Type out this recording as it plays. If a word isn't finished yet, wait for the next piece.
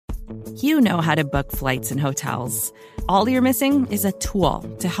You know how to book flights and hotels. All you're missing is a tool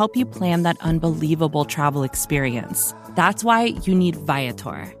to help you plan that unbelievable travel experience. That's why you need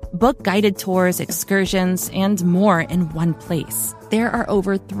Viator. Book guided tours, excursions, and more in one place. There are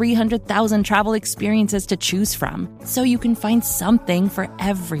over 300,000 travel experiences to choose from, so you can find something for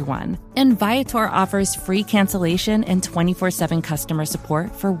everyone. And Viator offers free cancellation and 24/7 customer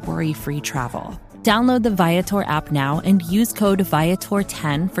support for worry-free travel. Download the Viator app now and use code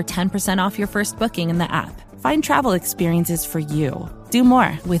Viator10 for 10% off your first booking in the app. Find travel experiences for you. Do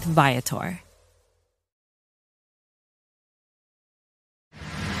more with Viator.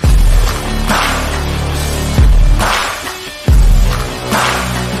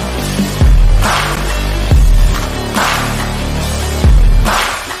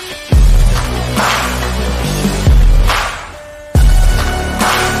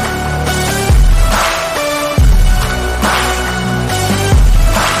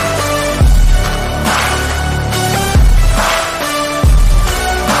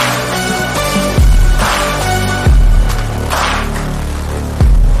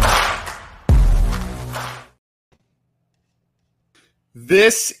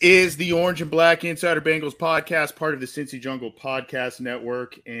 This is the Orange and Black Insider Bengals podcast, part of the Cincy Jungle Podcast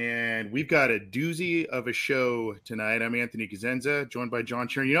Network, and we've got a doozy of a show tonight. I'm Anthony Cosenza, joined by John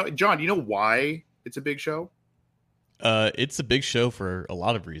Sheeran. John, do you know why it's a big show? It's a big show for a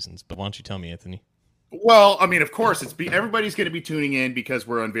lot of reasons, but why don't you tell me, Anthony? Well, I mean, of course, everybody's going to be tuning in because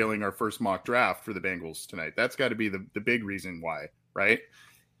we're unveiling our first mock draft for the Bengals tonight. That's got to be the big reason why, right?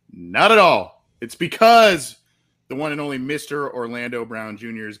 Not at all. It's because the one and only Mr. Orlando Brown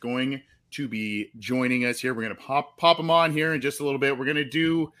Jr. is going to be joining us here. We're going to pop him on here in just a little bit. We're going to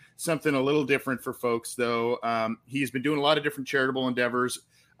do something a little different for folks, though. He's been doing a lot of different charitable endeavors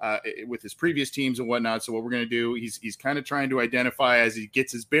with his previous teams and whatnot. So what we're going to do, he's kind of trying to identify as he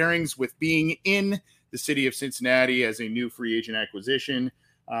gets his bearings with being in the city of Cincinnati as a new free agent acquisition.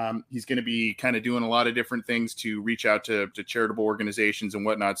 He's going to be kind of doing a lot of different things to reach out to charitable organizations and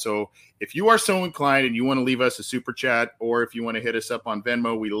whatnot. So if you are so inclined and you want to leave us a super chat, or if you want to hit us up on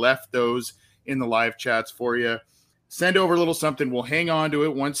Venmo, we left those in the live chats for you. Send over a little something. We'll hang on to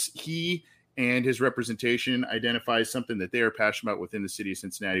it once he and his representation identifies something that they are passionate about within the city of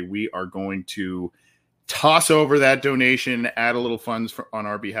Cincinnati. We are going to toss over that donation, add a little funds on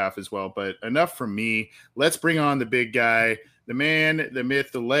our behalf as well. But enough from me. Let's bring on the big guy, the man, the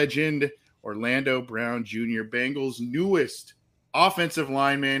myth, the legend, Orlando Brown Jr., Bengals' newest offensive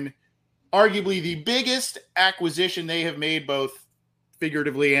lineman, arguably the biggest acquisition they have made, both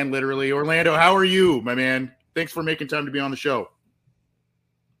figuratively and literally. Orlando, how are you, my man? Thanks for making time to be on the show.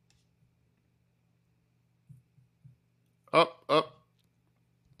 Up.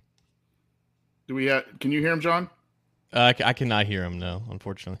 Can you hear him, John? I cannot hear him, no,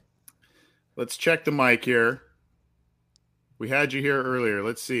 unfortunately. Let's check the mic here. We had you here earlier.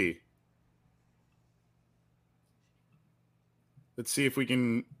 Let's see. Let's see if we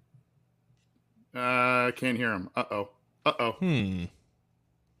can. Can't hear him. Uh-oh.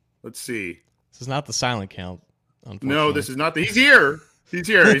 Let's see. This is not the silent count, unfortunately. No, this is not the. He's here.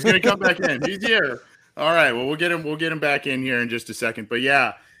 He's going to come back in. He's here. All right. Well, we'll get him back in here in just a second. But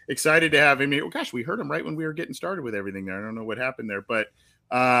yeah, excited to have him here. Oh, gosh, we heard him right when we were getting started with everything there. I don't know what happened there, but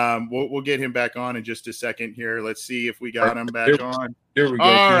we'll get him back on in just a second here. Let's see if we got him back on. Here we go.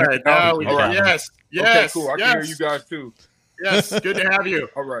 All right. Now we got. Yes. Okay, cool. I can hear you guys too. Yes. Good to have you.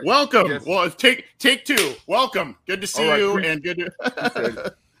 All right. Welcome. Yes. Well, take two. Welcome. Good to see you and good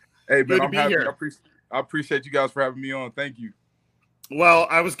to. Hey, man, I'm happy. I appreciate you guys for having me on. Thank you. Well,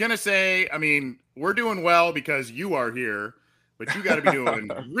 I was going to say, I mean, we're doing well because you are here, but you got to be doing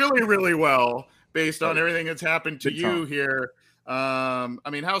really, really well based on everything that's happened to you here. I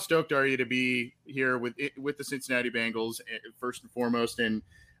mean, how stoked are you to be here with the Cincinnati Bengals first and foremost? And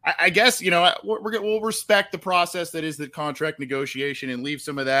I guess, we'll respect the process that is the contract negotiation and leave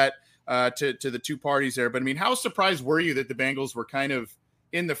some of that to the two parties there. But I mean, how surprised were you that the Bengals were kind of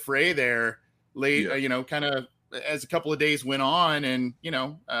in the fray there late, kind of as a couple of days went on, and,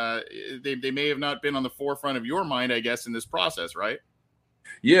 they may have not been on the forefront of your mind, I guess, in this process, right?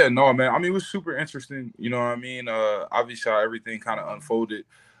 Yeah, no, man. I mean, it was super interesting. You know what I mean? Obviously how everything kind of unfolded.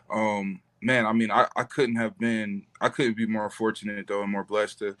 Man, I mean, I couldn't be more fortunate, though, and more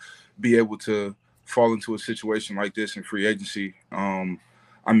blessed to be able to fall into a situation like this in free agency. I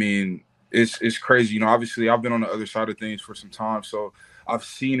mean, it's crazy. Obviously I've been on the other side of things for some time, so I've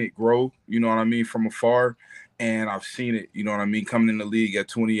seen it grow, you know what I mean, from afar. And I've seen it, you know what I mean, coming in the league at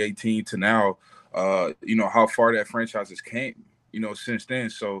 2018 to now, how far that franchise has came, since then.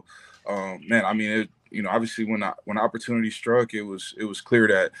 So, man, I mean, you know, obviously when opportunity struck, it was clear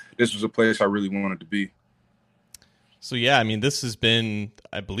that this was a place I really wanted to be. So, yeah, I mean, this has been,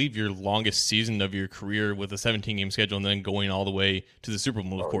 I believe, your longest season of your career with a 17-game schedule and then going all the way to the Super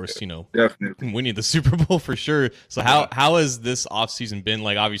Bowl, of course, yeah, you know, definitely winning the Super Bowl for sure. So how has this offseason been?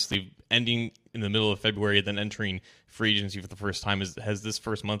 Like, obviously, ending in the middle of February, then entering free agency for the first time. Has this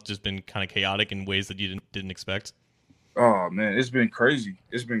first month just been kind of chaotic in ways that you didn't expect? Oh man, it's been crazy.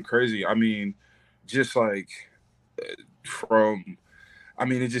 It's been crazy. I mean, just like from, I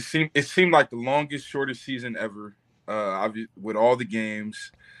mean, it seemed like the longest, shortest season ever. With all the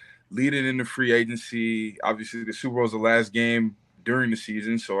games leading into free agency. Obviously, the Super Bowl is the last game during the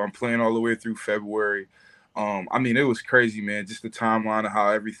season, so I'm playing all the way through February. I mean, it was crazy, man. Just the timeline of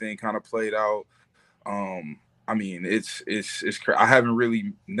how everything kind of played out. I mean, it's I haven't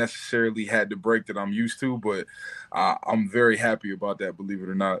really necessarily had the break that I'm used to, but I'm very happy about that, believe it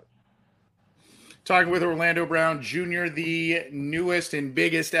or not. Talking with Orlando Brown Jr., the newest and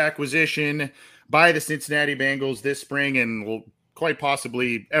biggest acquisition by the Cincinnati Bengals this spring and will quite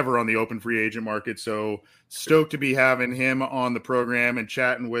possibly ever on the open free agent market. So stoked to be having him on the program and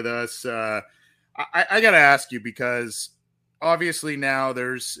chatting with us. I got to ask you, because obviously now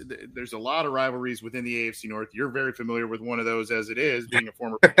there's a lot of rivalries within the AFC North. You're very familiar with one of those as it is, being a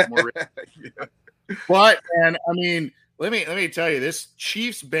former yeah. But, and I mean, let me tell you, this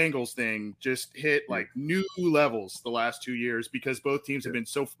Chiefs Bengals thing just hit like new levels the last 2 years because both teams have been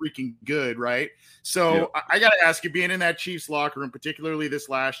so freaking good, right? So I got to ask you, being in that Chiefs locker room, particularly this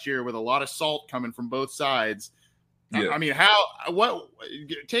last year with a lot of salt coming from both sides, I mean,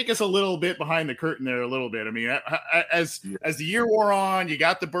 take us a little bit behind the curtain there a little bit. I mean, as the year wore on, you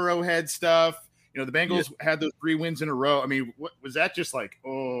got the Burrowhead stuff. You know, the Bengals had those 3 wins in a row. I mean, what was that just like?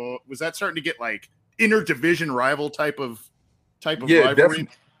 Oh, was that starting to get like interdivision rival type of rivalry?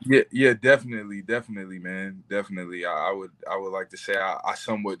 Definitely, man. Definitely. I would like to say I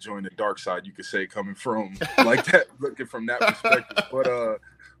somewhat joined the dark side, you could say, coming from like that, looking from that perspective.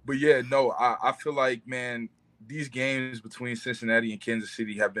 But yeah, no, I feel like, man, these games between Cincinnati and Kansas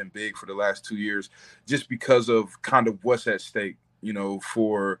City have been big for the last 2 years, just because of kind of what's at stake, you know,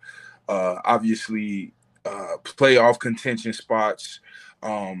 for obviously playoff contention spots,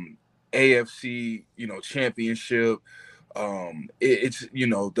 AFC, you know, championship. It's, you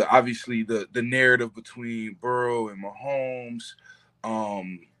know, obviously the narrative between Burrow and Mahomes.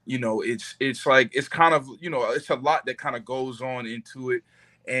 You know, it's like, it's kind of, you know, it's a lot that kind of goes on into it.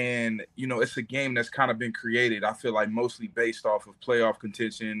 And, you know, it's a game that's kind of been created, I feel like, mostly based off of playoff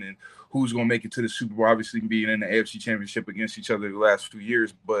contention and who's going to make it to the Super Bowl, obviously being in the AFC Championship against each other the last few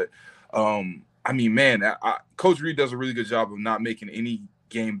years. But, I mean, man, Coach Reid does a really good job of not making any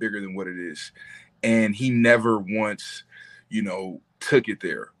game bigger than what it is. And he never once, you know, took it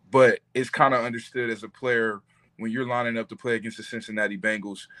there. But it's kind of understood as a player, when you're lining up to play against the Cincinnati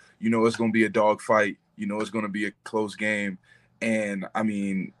Bengals, you know, it's going to be a dogfight. You know, it's going to be a close game. And I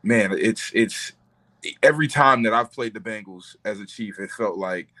mean, man, it's every time that I've played the Bengals as a Chief, it felt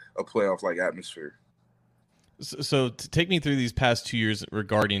like a playoff-like atmosphere. So to take me through these past 2 years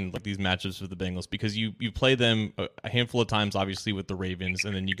regarding like these matchups with the Bengals, because you play them a handful of times, obviously with the Ravens,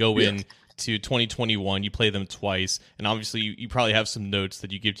 and then you go in to 2021, you play them twice, and obviously you probably have some notes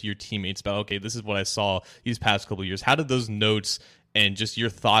that you give to your teammates about, okay, this is what I saw these past couple of years. How did those notes and just your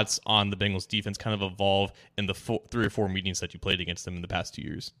thoughts on the Bengals defense kind of evolve in the 3 or 4 meetings that you played against them in the past 2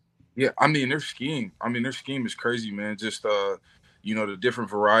 years? Yeah, I mean, their scheme is crazy, man. Just you know, the different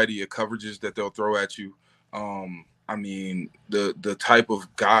variety of coverages that they'll throw at you. I mean, the type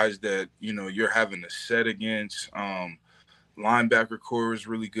of guys that, you know, you're having to set against. Linebacker core is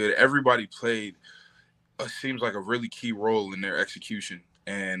really good. Everybody played seems like a really key role in their execution.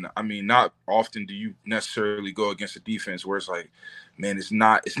 And I mean, not often do you necessarily go against a defense where it's like, man, it's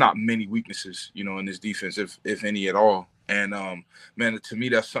not many weaknesses, you know, in this defense, if any at all. And man, to me,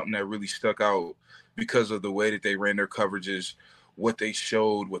 that's something that really stuck out because of the way that they ran their coverages, what they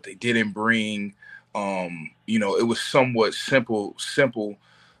showed, what they didn't bring. You know, it was somewhat simple,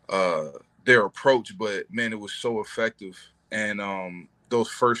 their approach, but man, it was so effective. And those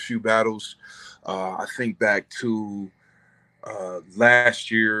first few battles, I think back to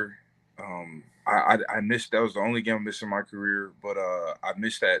last year, I missed, that was the only game I missed in my career, but I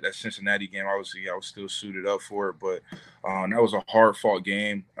missed that Cincinnati game. Obviously, I was still suited up for it, but that was a hard fought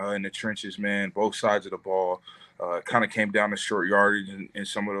game in the trenches, man, both sides of the ball. Kind of came down to short yardage and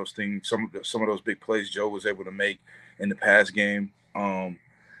some of those things, some of those big plays Joe was able to make in the pass game,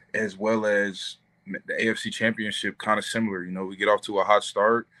 as well as the AFC Championship, kind of similar. You know, we get off to a hot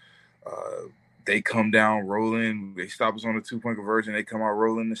start. They come down rolling. They stop us on the 2-point conversion. They come out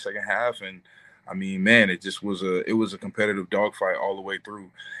rolling in the second half. And, I mean, man, it just was a competitive dogfight all the way through.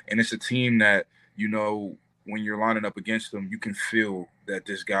 And it's a team that, you know, when you're lining up against them, you can feel that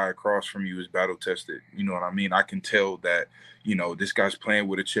this guy across from you is battle tested. You know what I mean? I can tell that, you know, this guy's playing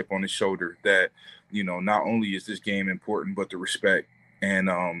with a chip on his shoulder, that, you know, not only is this game important, but the respect. And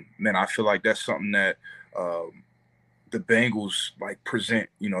man, I feel like that's something that the Bengals like present,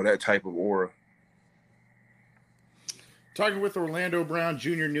 you know, that type of aura. Talking with Orlando Brown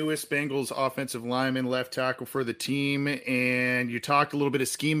Jr., newest Bengals offensive lineman, left tackle for the team. And you talked a little bit of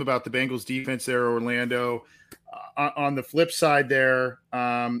scheme about the Bengals defense there, Orlando. On the flip side there,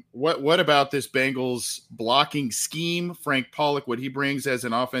 what about this Bengals blocking scheme? Frank Pollock, what he brings as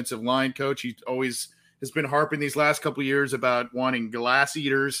an offensive line coach, he always has been harping these last couple of years about wanting glass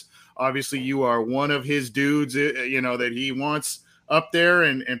eaters. Obviously, you are one of his dudes, you know, that he wants up there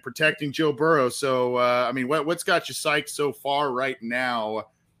and protecting Joe Burrow. So, I mean, what's got you psyched so far right now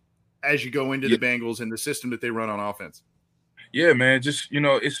as you go into the Bengals and the system that they run on offense? Yeah, man, just, you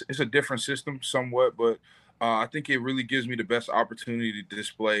know, it's a different system somewhat, but I think it really gives me the best opportunity to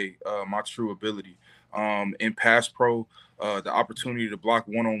display my true ability. In pass pro, the opportunity to block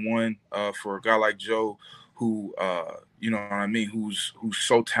one-on-one for a guy like Joe, who, you know what I mean, who's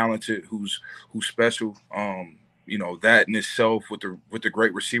so talented, who's special. You know, that in itself, with the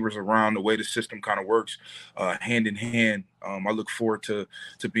great receivers around, the way the system kind of works hand in hand, I look forward to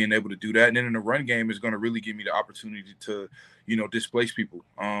being able to do that. And then in the run game is going to really give me the opportunity to, you know, displace people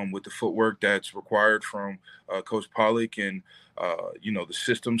with the footwork that's required from Coach Pollock, and you know, the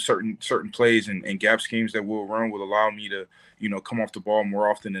system, certain plays and gap schemes that we'll run will allow me to, you know, come off the ball more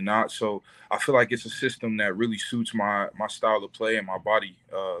often than not. So I feel like it's a system that really suits my style of play and my body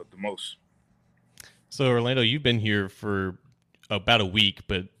the most. So, Orlando, you've been here for about a week,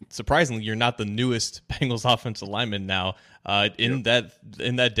 but surprisingly, you're not the newest Bengals offensive lineman now. In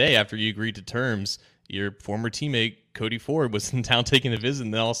that day after you agreed to terms, your former teammate Cody Ford was in town taking a visit,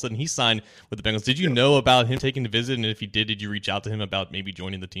 and then all of a sudden he signed with the Bengals. Did you know about him taking the visit? And if you did you reach out to him about maybe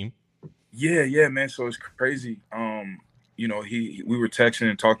joining the team? Yeah, man. So it's crazy. You know, we were texting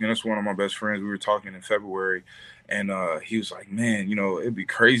and talking. That's one of my best friends. We were talking in February, and he was like, "Man, you know, it'd be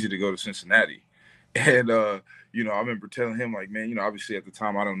crazy to go to Cincinnati." And you know, I remember telling him, like, man, you know, obviously at the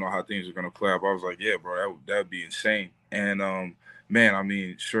time I don't know how things are gonna play out, but I was like, yeah, bro, that'd be insane. And man, I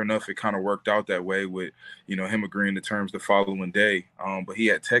mean, sure enough, it kind of worked out that way with, you know, him agreeing to terms the following day. But he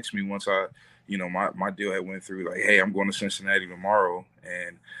had texted me once you know, my deal had went through, like, hey, I'm going to Cincinnati tomorrow.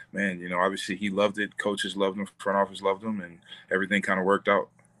 And man, you know, obviously he loved it. Coaches loved him, front office loved him, and everything kind of worked out.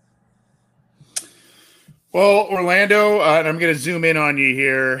 Well, Orlando, and I'm going to zoom in on you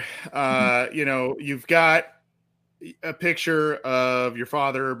here. You know, you've got a picture of your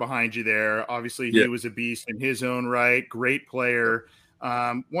father behind you there. Obviously, he was a beast in his own right. Great player.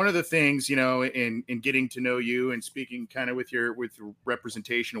 One of the things, you know, in getting to know you and speaking kind of with your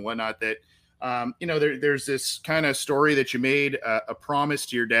representation and whatnot, that you know, there's this kind of story that you made a promise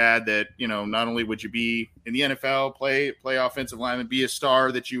to your dad that, you know, not only would you be in the NFL, play offensive lineman, be a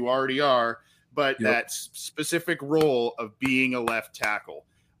star that you already are, but that specific role of being a left tackle.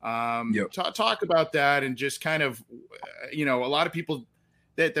 Talk about that, and just kind of, you know, a lot of people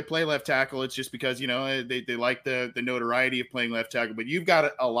that play left tackle, it's just because, you know, they like the notoriety of playing left tackle, but you've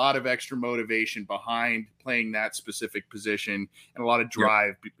got a lot of extra motivation behind playing that specific position and a lot of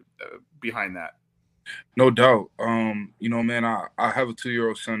drive behind that. No doubt. You know, man, I have a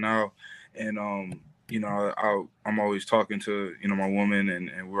 2-year-old son now, and you know, I'm always talking to, you know, my woman,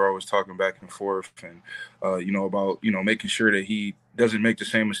 and we're always talking back and forth, and you know, about, you know, making sure that he doesn't make the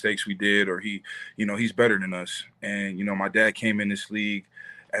same mistakes we did, or he, you know, he's better than us. And you know, my dad came in this league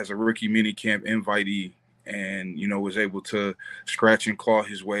as a rookie minicamp invitee, and you know, was able to scratch and claw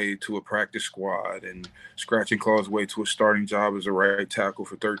his way to a practice squad, and scratch and claw his way to a starting job as a right tackle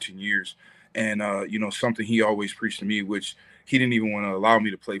for 13 years. And you know, something he always preached to me, which he didn't even want to allow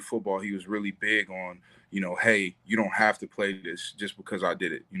me to play football. He was really big on, you know, hey, you don't have to play this just because I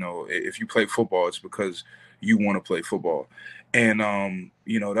did it. You know, if you play football, it's because you want to play football. And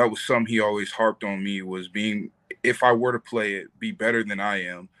you know, that was something he always harped on me, was being, if I were to play it, be better than I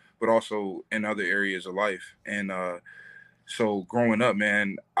am, but also in other areas of life. And so growing up,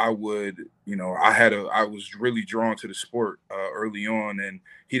 man, I would, you know, I was really drawn to the sport early on, and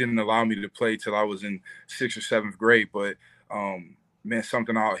he didn't allow me to play till I was in 6th or 7th grade. But man,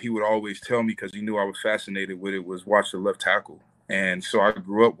 something he would always tell me, because he knew I was fascinated with it, was watch the left tackle. And so I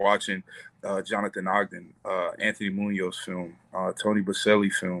grew up watching Jonathan Ogden, Anthony Munoz film, Tony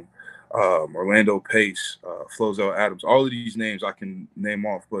Baselli film, Orlando Pace, Flozell Adams, all of these names I can name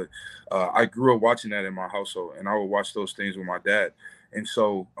off. But I grew up watching that in my household, and I would watch those things with my dad. And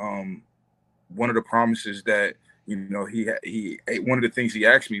so one of the promises that, he one of the things he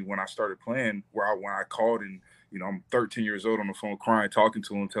asked me when I started playing, when I called and, I'm 13 years old on the phone crying, talking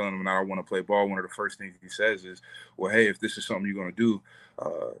to him, telling him that I want to play ball. One of the first things he says is, well, hey, if this is something you're going to do,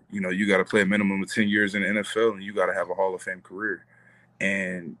 you got to play a minimum of 10 years in the NFL and you got to have a Hall of Fame career.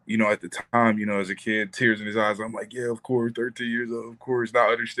 And, at the time, as a kid, tears in his eyes, I'm like, yeah, of course, 13 years old, of course,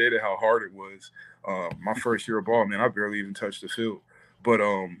 not understanding how hard it was. My first year of ball, man, I barely even touched the field. But,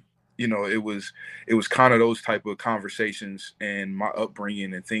 it was kind of those type of conversations and my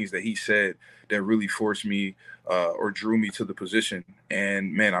upbringing and things that he said that really forced me or drew me to the position.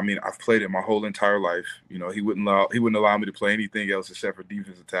 And man, I mean, I've played it my whole entire life. He wouldn't allow me to play anything else except for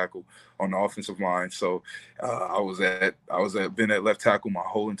defensive tackle on the offensive line. So been at left tackle my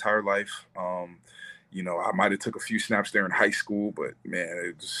whole entire life. I might have took a few snaps there in high school, but man,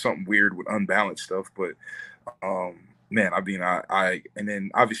 it was something weird with unbalanced stuff. But man, I mean, I and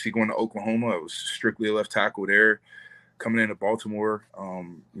then obviously going to Oklahoma, I was strictly a left tackle there. Coming into Baltimore,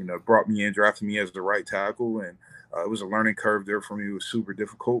 brought me in, drafted me as the right tackle, and it was a learning curve there for me. It was super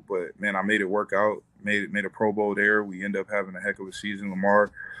difficult, but man, I made it work out. Made a Pro Bowl there. We ended up having a heck of a season.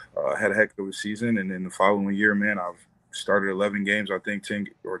 Lamar had a heck of a season, and then the following year, man, I've started 11 games, I think 10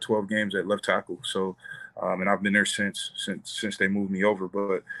 or 12 games at left tackle. So, and I've been there since they moved me over.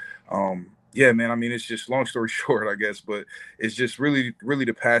 But yeah, man, I mean, it's just long story short, I guess, but it's just really, really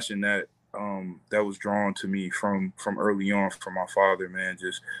the passion that was drawn to me from early on from my father, man,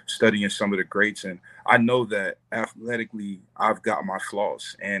 just studying some of the greats. And I know that athletically I've got my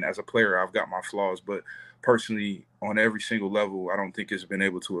flaws, and as a player I've got my flaws, but personally on every single level, I don't think it's been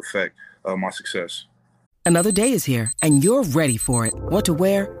able to affect my success. Another day is here and you're ready for it. What to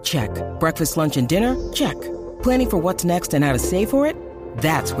wear? Check. Breakfast, lunch, and dinner? Check. Planning for what's next and how to save for it?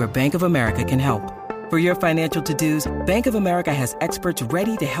 That's where Bank of America can help. For your financial to-dos, Bank of America has experts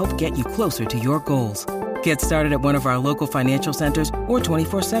ready to help get you closer to your goals. Get started at one of our local financial centers or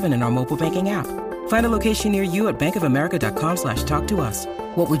 24/7 in our mobile banking app. Find a location near you at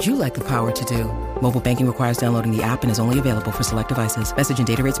bankofamerica.com/talktous. What would you like the power to do? Mobile banking requires downloading the app and is only available for select devices. Message and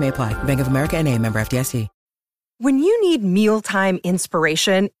data rates may apply. Bank of America N.A., member FDIC. When you need mealtime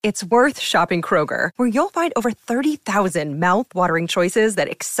inspiration, it's worth shopping Kroger, where you'll find over 30,000 mouth-watering choices that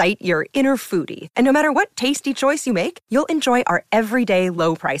excite your inner foodie. And no matter what tasty choice you make, you'll enjoy our everyday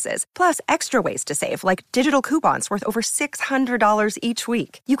low prices, plus extra ways to save, like digital coupons worth over $600 each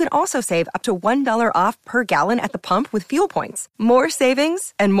week. You can also save up to $1 off per gallon at the pump with fuel points. More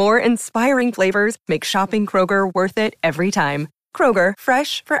savings and more inspiring flavors make shopping Kroger worth it every time. Kroger,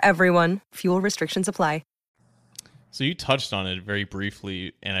 fresh for everyone. Fuel restrictions apply. So you touched on it very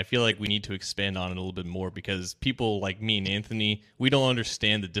briefly, and I feel like we need to expand on it a little bit more because people like me and Anthony, we don't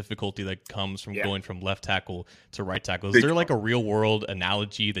understand the difficulty that comes from going from left tackle to right tackle. Is there like a real world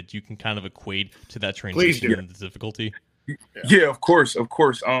analogy that you can kind of equate to that transition and the difficulty? Yeah, of course.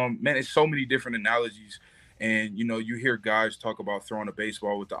 Man, it's so many different analogies, and you hear guys talk about throwing a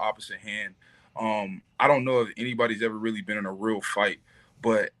baseball with the opposite hand. I don't know if anybody's ever really been in a real fight,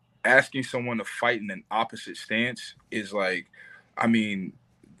 but asking someone to fight in an opposite stance is like, I mean,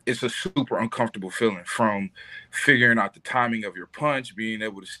 it's a super uncomfortable feeling, from figuring out the timing of your punch, being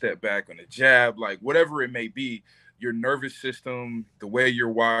able to step back on a jab, like whatever it may be, your nervous system, the way you're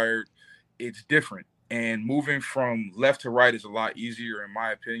wired, it's different. And moving from left to right is a lot easier, in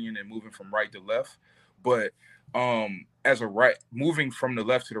my opinion, than moving from right to left. But moving from the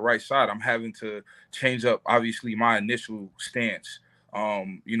left to the right side, I'm having to change up, obviously, my initial stance.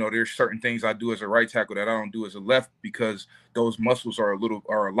 There's certain things I do as a right tackle that I don't do as a left because those muscles are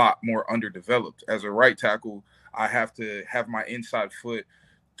a lot more underdeveloped. As a right tackle, I have to have my inside foot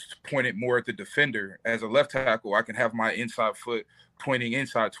pointed more at the defender. As a left tackle, I can have my inside foot pointing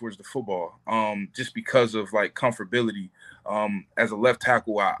inside towards the football, just because of like comfortability. As a left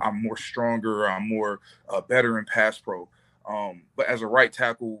tackle, I'm more stronger. I'm more better in pass pro. But as a right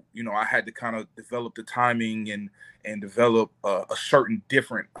tackle, I had to kind of develop the timing and develop a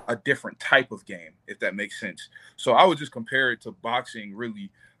different type of game, if that makes sense. So I would just compare it to boxing, really,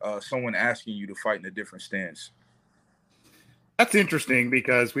 someone asking you to fight in a different stance. That's interesting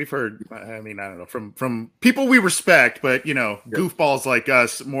because we've heard, I mean, I don't know, from people we respect, but, goofballs like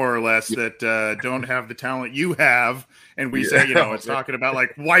us, more or less, that don't have the talent you have. And we say, it's talking about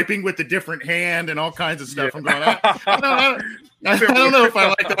like wiping with a different hand and all kinds of stuff. I'm going, I don't know if I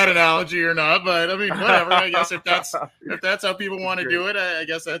like that analogy or not, but I mean, whatever. I guess if that's how people want to do it, I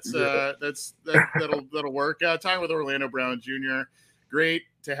guess that'll work. Time with Orlando Brown Jr. Great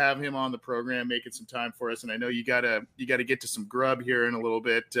to have him on the program, making some time for us. And I know you gotta get to some grub here in a little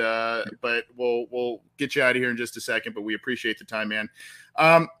bit, but we'll get you out of here in just a second. But we appreciate the time, man.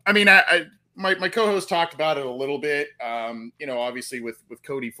 my co-host talked about it a little bit, obviously with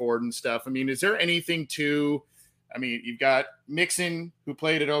Cody Ford and stuff. I mean, is there anything you've got Mixon, who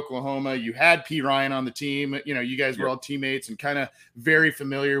played at Oklahoma. You had P. Ryan on the team. You guys were all teammates and kind of very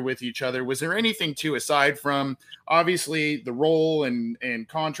familiar with each other. Was there anything aside from obviously the role and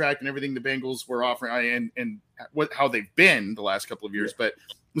contract and everything the Bengals were offering and how they've been the last couple of years, but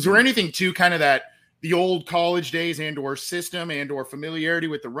was there anything kind of that the old college days and or system and or familiarity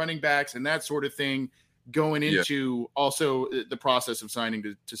with the running backs and that sort of thing going into also the process of signing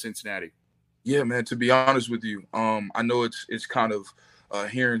to Cincinnati? Yeah, man, to be honest with you, I know it's kind of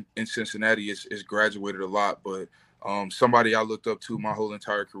here in Cincinnati, it's graduated a lot, but somebody I looked up to my whole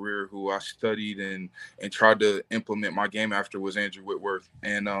entire career, who I studied and tried to implement my game after, was Andrew Whitworth.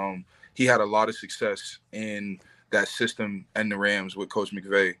 And he had a lot of success in that system and the Rams with Coach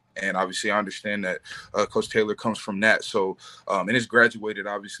McVay. And obviously I understand that Coach Taylor comes from that. So, and it's graduated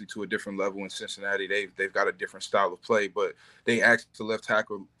obviously to a different level in Cincinnati. They've got a different style of play, but they asked the left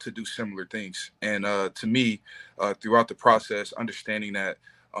tackle to do similar things. And to me, throughout the process, understanding that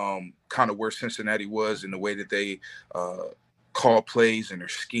kind of where Cincinnati was and the way that they call plays and their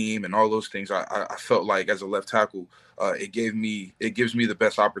scheme and all those things, I felt like as a left tackle, it gives me the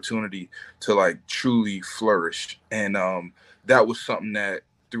best opportunity to like truly flourish. And that was something that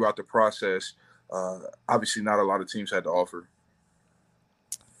throughout the process, obviously not a lot of teams had to offer.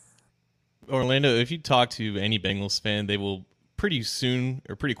 Orlando, if you talk to any Bengals fan, they will pretty soon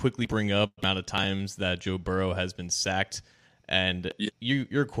or pretty quickly bring up the amount of times that Joe Burrow has been sacked. And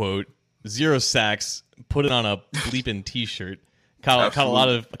your quote, 0 sacks, put it on a bleeping T-shirt. Caught a lot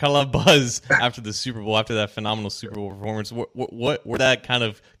of buzz after the Super Bowl, after that phenomenal Super Bowl performance. What where that kind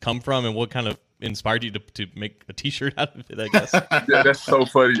of come from, and what kind of inspired you to make a T-shirt out of it, I guess? Yeah, that's so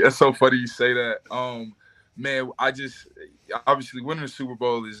funny. That's so funny you say that. Man, obviously winning the Super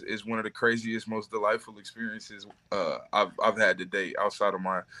Bowl is one of the craziest, most delightful experiences I've had to date, outside of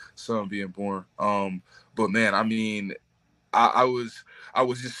my son being born. But man, I mean, I was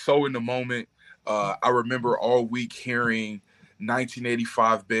just so in the moment. I remember all week hearing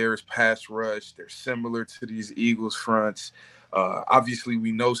 1985 Bears pass rush. They're similar to these Eagles fronts. Obviously,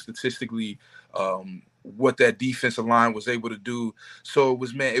 we know statistically what that defensive line was able to do. So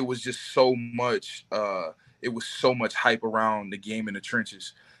it was just so much. It was so much hype around the game in the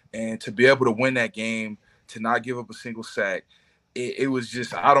trenches, and to be able to win that game, to not give up a single sack, it was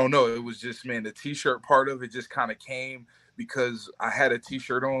just, I don't know. It was just, man, the T-shirt part of it just kind of came because I had a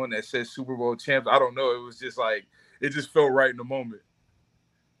T-shirt on that said Super Bowl champs. I don't know. It was just like, it just felt right in the moment.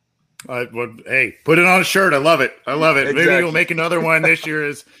 Hey, put it on a shirt. I love it. Exactly. Maybe we'll make another one this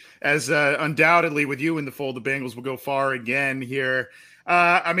year as undoubtedly with you in the fold, the Bengals will go far again here.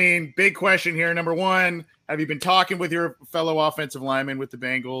 Big question here. Number one, have you been talking with your fellow offensive linemen with the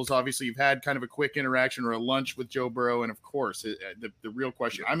Bengals? Obviously, you've had kind of a quick interaction or a lunch with Joe Burrow. And of course, the real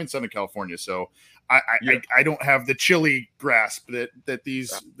question, I'm in Southern California, so I don't have the chilly grasp that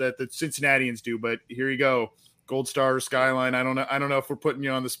the Cincinnatians do, but here you go. Gold Star Skyline. I don't know if we're putting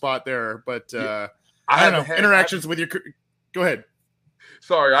you on the spot there, but I don't know. Interactions with your. Go ahead.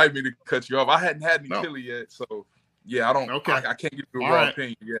 Sorry, I didn't mean to cut you off. I hadn't had any chili yet, so yeah, I don't. Okay. I can't give you a raw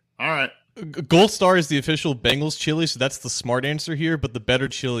opinion yet. All right. Gold Star is the official Bengals chili, so that's the smart answer here. But the better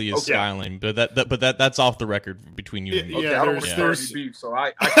chili is Skyline. But that's off the record between you and me. Okay, I don't want to start any beef, so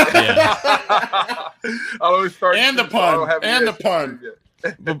I I always start and the pun.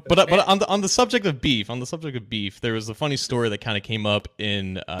 But on the subject of beef, there was a funny story that kind of came up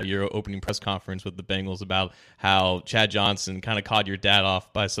in your opening press conference with the Bengals about how Chad Johnson kind of caught your dad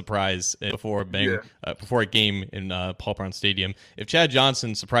off by surprise before a game in Paul Brown Stadium. If Chad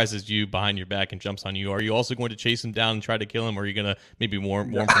Johnson surprises you behind your back and jumps on you, are you also going to chase him down and try to kill him, or are you going to maybe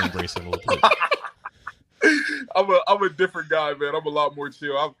warmly embrace him a little bit? I'm a different guy, man. I'm a lot more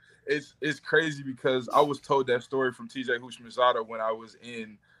chill. It's crazy because I was told that story from TJ Houshmandzadeh when I was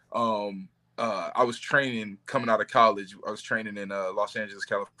in I was training coming out of college. I was training in Los Angeles,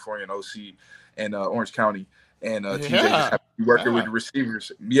 California, and OC and Orange County. And TJ just happened to be working with the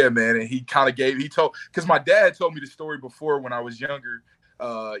receivers. Yeah, man. And he kind of because my dad told me the story before when I was younger,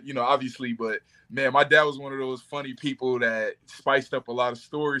 obviously, but man, my dad was one of those funny people that spiced up a lot of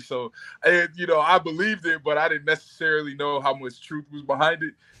stories. So, I believed it, but I didn't necessarily know how much truth was behind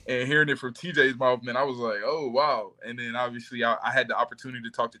it. And hearing it from TJ's mouth, man, I was like, oh, wow. And then obviously I had the opportunity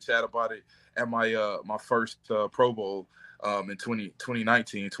to talk to Chad about it at my my first Pro Bowl in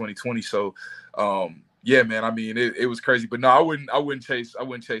 2019, 2020. So, yeah, man, I mean, it was crazy. But no, I wouldn't chase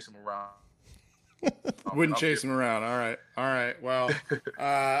him around. Wouldn't chase him around. All right. Well,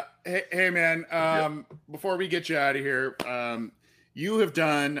 hey man, before we get you out of here, you have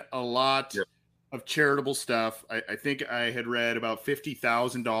done a lot of charitable stuff. I think I had read about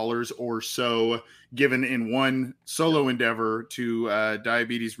 $50,000 or so given in one solo endeavor to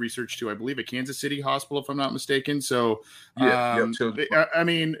diabetes research to, I believe, a Kansas City hospital, if I'm not mistaken. So, I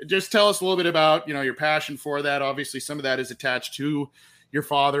mean, just tell us a little bit about, your passion for that. Obviously, some of that is attached to your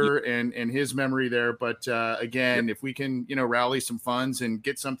father and his memory there. But again, if we can, rally some funds and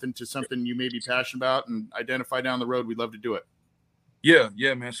get something you may be passionate about and identify down the road, we'd love to do it. Yeah,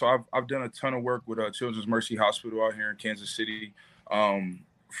 man. So I've done a ton of work with Children's Mercy Hospital out here in Kansas City.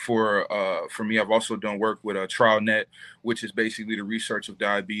 For me, I've also done work with TrialNet, which is basically the research of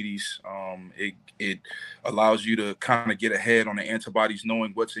diabetes. It allows you to kind of get ahead on the antibodies,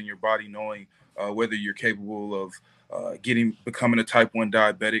 knowing what's in your body, knowing whether you're capable of becoming a type 1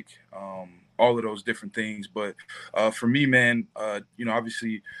 diabetic, all of those different things. But for me, man,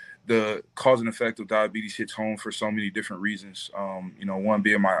 obviously the cause and effect of diabetes hits home for so many different reasons. One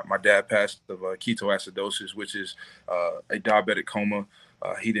being my dad passed of ketoacidosis, which is a diabetic coma.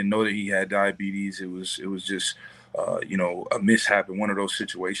 He didn't know that he had diabetes. It was just a mishap in one of those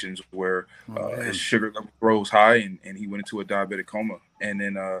situations where his sugar level rose high and he went into a diabetic coma. And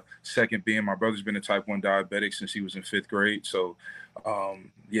then second being my brother's been a type 1 diabetic since he was in 5th grade. So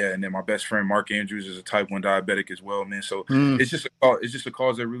and then my best friend Mark Andrews is a type 1 diabetic as well, man. So it's just a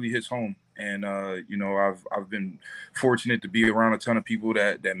cause that really hits home. And I've been fortunate to be around a ton of people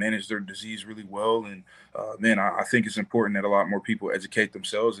that manage their disease really well. And man, I think it's important that a lot more people educate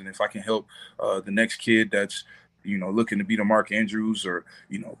themselves. And if I can help the next kid that's looking to be the Mark Andrews or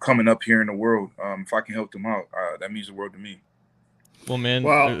coming up here in the world, if I can help them out, that means the world to me. Well, man,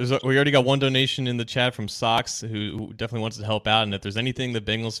 we already got one donation in the chat from Sox who definitely wants to help out. And if there's anything the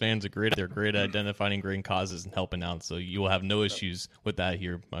Bengals fans are great at identifying great causes and helping out. So you will have no issues with that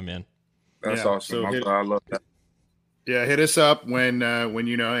here, my man. That's awesome. I love that. Yeah, hit us up when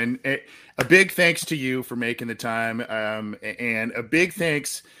and a big thanks to you for making the time, and a big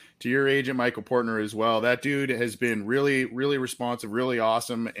thanks to your agent, Michael Portner, as well. That dude has been really, really responsive, really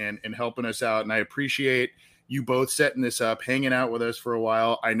awesome, and helping us out. And I appreciate you both setting this up, hanging out with us for a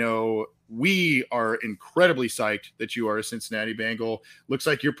while. I know we are incredibly psyched that you are a Cincinnati Bengal. Looks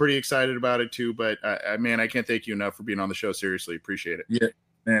like you're pretty excited about it too, but man, I can't thank you enough for being on the show. Seriously, appreciate it. Yeah,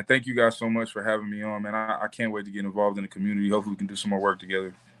 man. Thank you guys so much for having me on, man. I can't wait to get involved in the community. Hopefully we can do some more work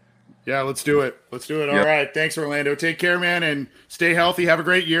together. Yeah, let's do it. All right. Thanks, Orlando. Take care, man, and stay healthy. Have a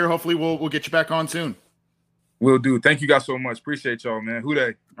great year. Hopefully we'll get you back on soon. Will do. Thank you guys so much. Appreciate y'all, man. Who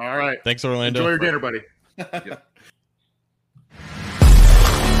dey? All right. Thanks, Orlando. Enjoy your dinner, buddy. Yeah.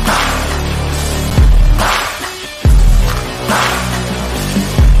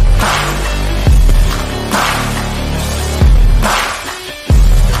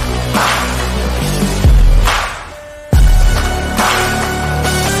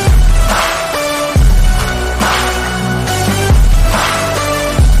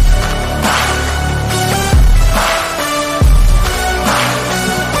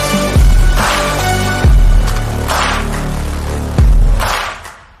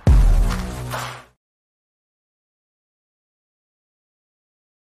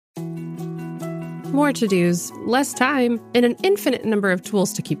 More to-dos, less time, and an infinite number of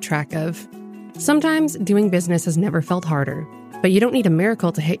tools to keep track of. Sometimes doing business has never felt harder, but you don't need a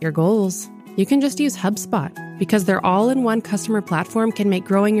miracle to hit your goals. You can just use HubSpot, because their all-in-one customer platform can make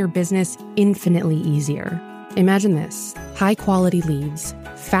growing your business infinitely easier. Imagine this: high-quality leads,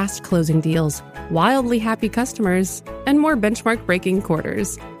 fast closing deals, wildly happy customers, and more benchmark-breaking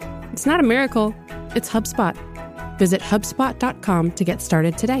quarters. It's not a miracle, it's HubSpot. Visit HubSpot.com to get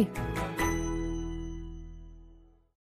started today.